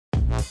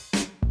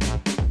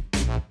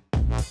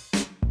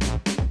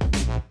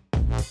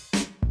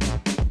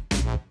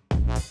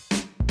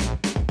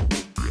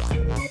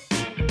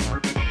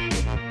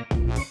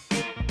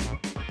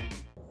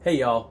Hey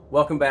y'all,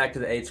 welcome back to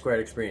the 8 Squared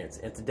Experience,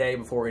 and today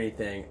before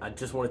anything I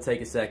just want to take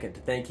a second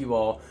to thank you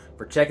all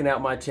for checking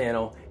out my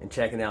channel and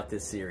checking out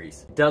this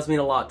series. It does mean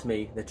a lot to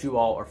me that you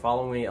all are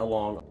following me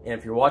along, and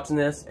if you're watching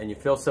this and you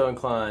feel so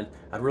inclined,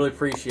 I'd really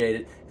appreciate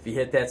it if you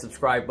hit that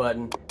subscribe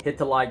button, hit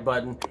the like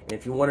button, and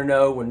if you want to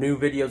know when new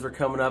videos are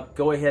coming up,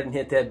 go ahead and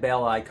hit that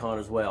bell icon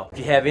as well. If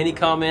you have any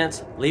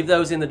comments, leave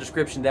those in the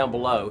description down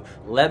below.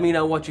 Let me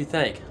know what you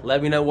think.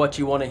 Let me know what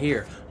you want to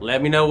hear.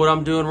 Let me know what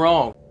I'm doing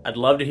wrong. I'd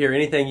love to hear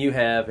anything you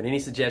have and any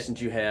suggestions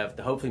you have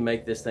to hopefully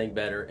make this thing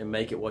better and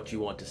make it what you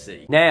want to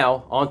see.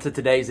 Now, on to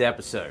today's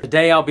episode.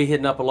 Today I'll be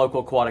hitting up a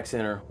local aquatic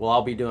center while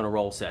I'll be doing a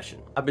roll session.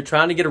 I've been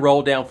trying to get a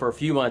roll down for a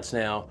few months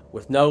now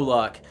with no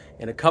luck,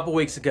 and a couple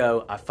weeks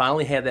ago I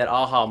finally had that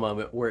aha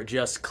moment where it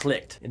just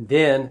clicked. And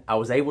then I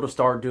was able to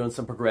start doing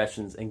some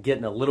progressions and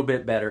getting a little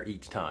bit better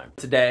each time.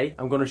 Today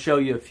I'm going to show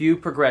you a few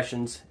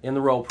progressions in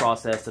the roll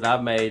process that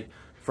I've made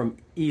from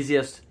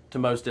easiest to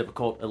most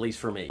difficult, at least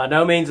for me. By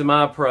no means am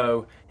I a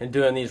pro in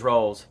doing these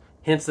rolls,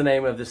 hence the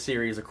name of this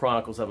series, The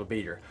Chronicles of a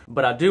Beater.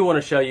 But I do want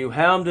to show you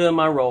how I'm doing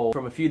my roll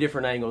from a few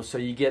different angles so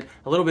you get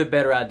a little bit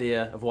better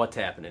idea of what's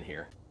happening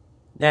here.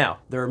 Now,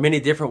 there are many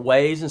different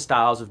ways and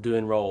styles of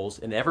doing rolls,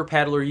 and every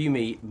paddler you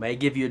meet may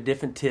give you a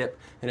different tip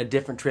and a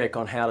different trick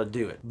on how to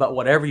do it. But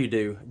whatever you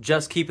do,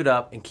 just keep it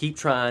up and keep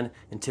trying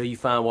until you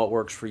find what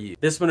works for you.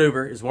 This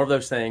maneuver is one of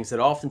those things that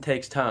often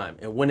takes time,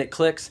 and when it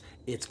clicks,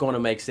 it's going to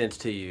make sense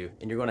to you,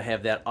 and you're going to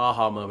have that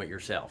aha moment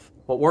yourself.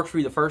 What works for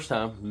you the first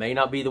time may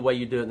not be the way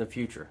you do it in the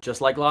future. Just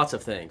like lots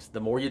of things,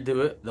 the more you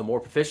do it, the more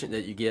proficient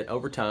that you get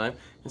over time,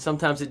 and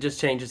sometimes it just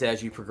changes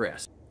as you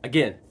progress.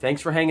 Again,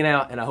 thanks for hanging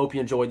out, and I hope you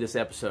enjoyed this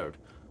episode.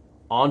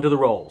 On to the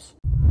rolls.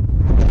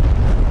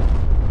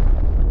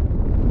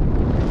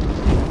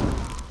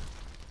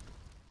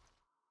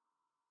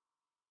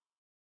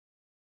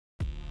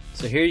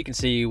 So here you can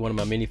see one of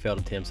my many failed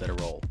attempts at a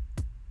roll.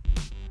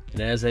 And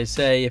as they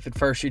say, if at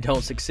first you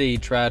don't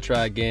succeed, try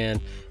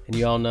again. And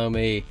you all know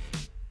me,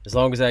 as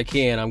long as I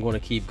can, I'm going to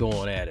keep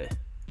going at it.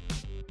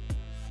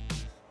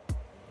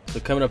 So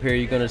coming up here,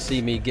 you're going to see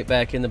me get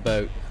back in the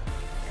boat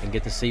and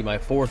get to see my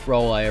fourth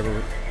roll I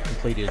ever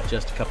completed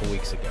just a couple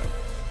weeks ago.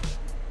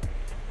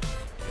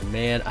 And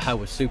man, I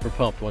was super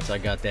pumped once I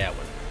got that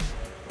one.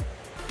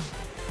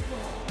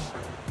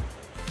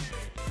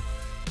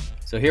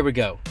 So here we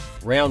go,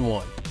 round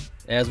one.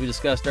 As we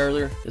discussed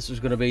earlier, this is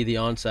going to be the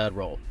onside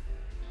roll.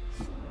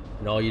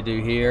 And all you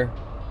do here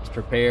is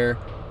prepare.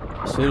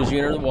 As soon as you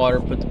enter the water,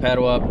 put the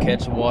paddle up,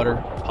 catch the water,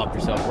 pop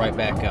yourself right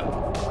back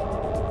up.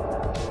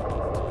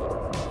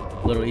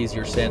 A little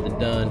easier said than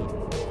done,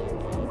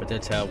 but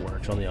that's how it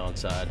works on the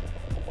onside.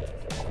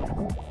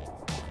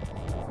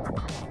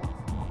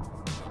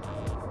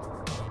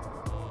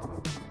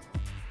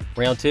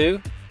 Round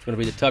two is going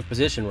to be the tuck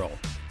position roll.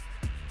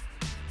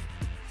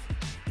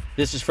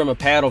 This is from a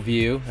paddle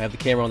view. I have the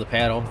camera on the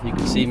paddle. You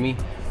can see me.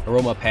 I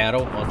roll my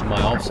paddle onto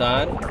my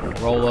offside,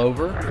 roll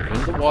over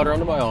into the water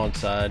onto my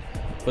onside,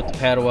 put the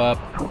paddle up,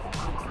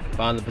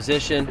 find the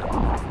position,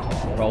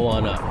 roll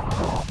on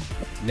up.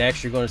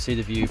 Next, you're going to see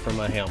the view from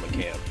my helmet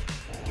cam.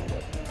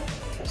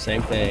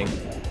 Same thing,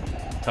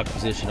 tuck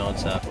position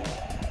onside.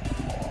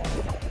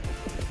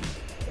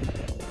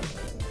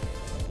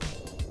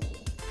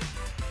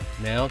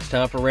 Now it's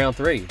time for round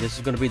three. This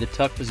is going to be the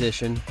tuck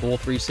position full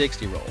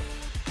 360 roll.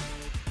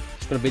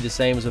 It's going to be the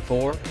same as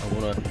before. I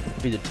want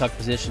to be the tuck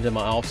position to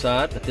my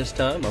offside, but this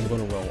time I'm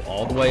going to roll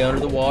all the way under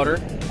the water,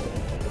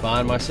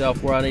 find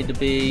myself where I need to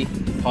be,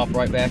 pop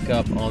right back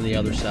up on the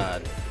other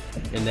side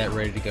in that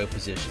ready to go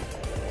position.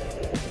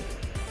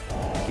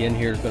 Again,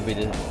 here's going to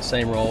be the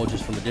same roll,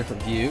 just from a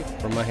different view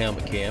from my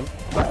helmet cam.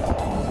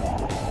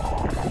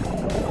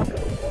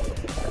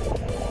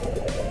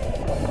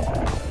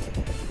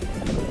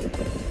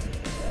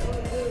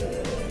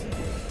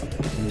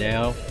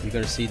 Now you're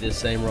going to see this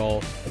same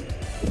roll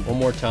one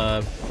more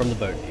time from the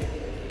boat view.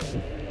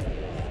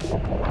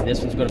 And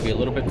this one's going to be a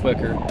little bit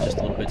quicker, just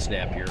a little bit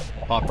snappier.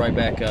 Pop right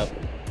back up.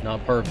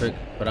 Not perfect,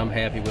 but I'm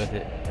happy with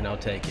it, and I'll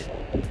take it.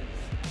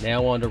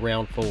 Now on to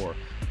round four.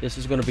 This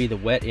is going to be the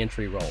wet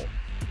entry roll.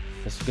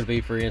 This is going to be,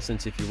 for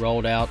instance, if you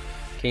rolled out,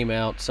 came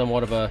out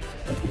somewhat of a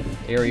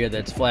area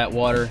that's flat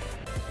water,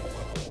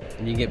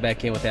 and you can get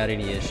back in without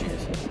any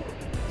issues.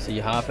 So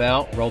you hop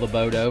out, roll the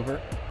boat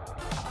over,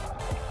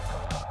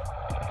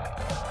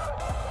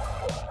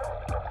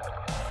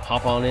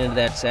 hop on into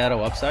that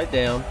saddle upside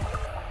down,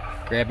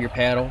 grab your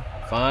paddle,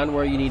 find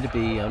where you need to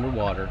be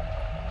underwater,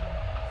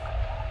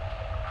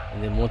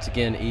 and then once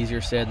again,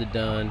 easier said than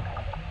done,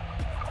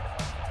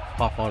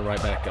 hop on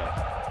right back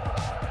up.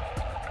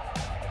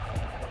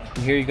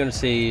 And here you're going to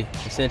see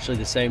essentially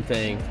the same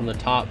thing from the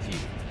top view,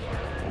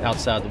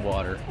 outside the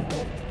water.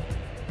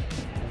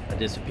 I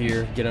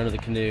disappear, get under the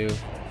canoe,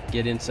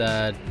 get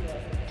inside,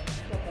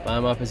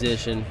 find my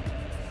position,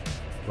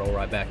 roll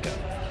right back up.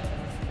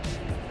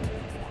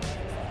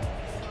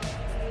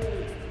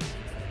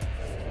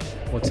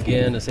 Once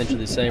again, essentially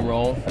the same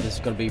roll. This is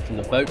going to be from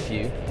the boat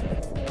view.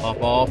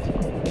 Hop off,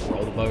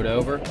 roll the boat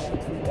over.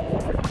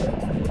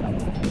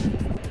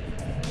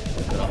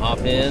 Gonna hop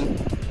in,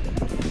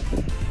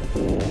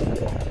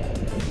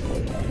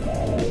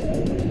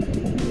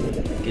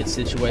 get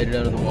situated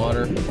under the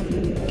water,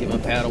 get my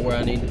paddle where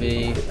I need to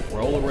be,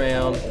 roll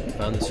around,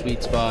 find the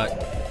sweet spot,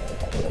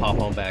 and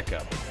pop on back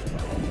up.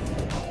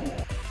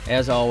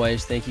 As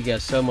always, thank you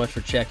guys so much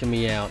for checking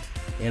me out,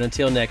 and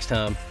until next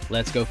time,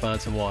 let's go find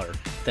some water.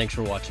 Thanks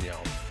for watching,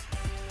 y'all.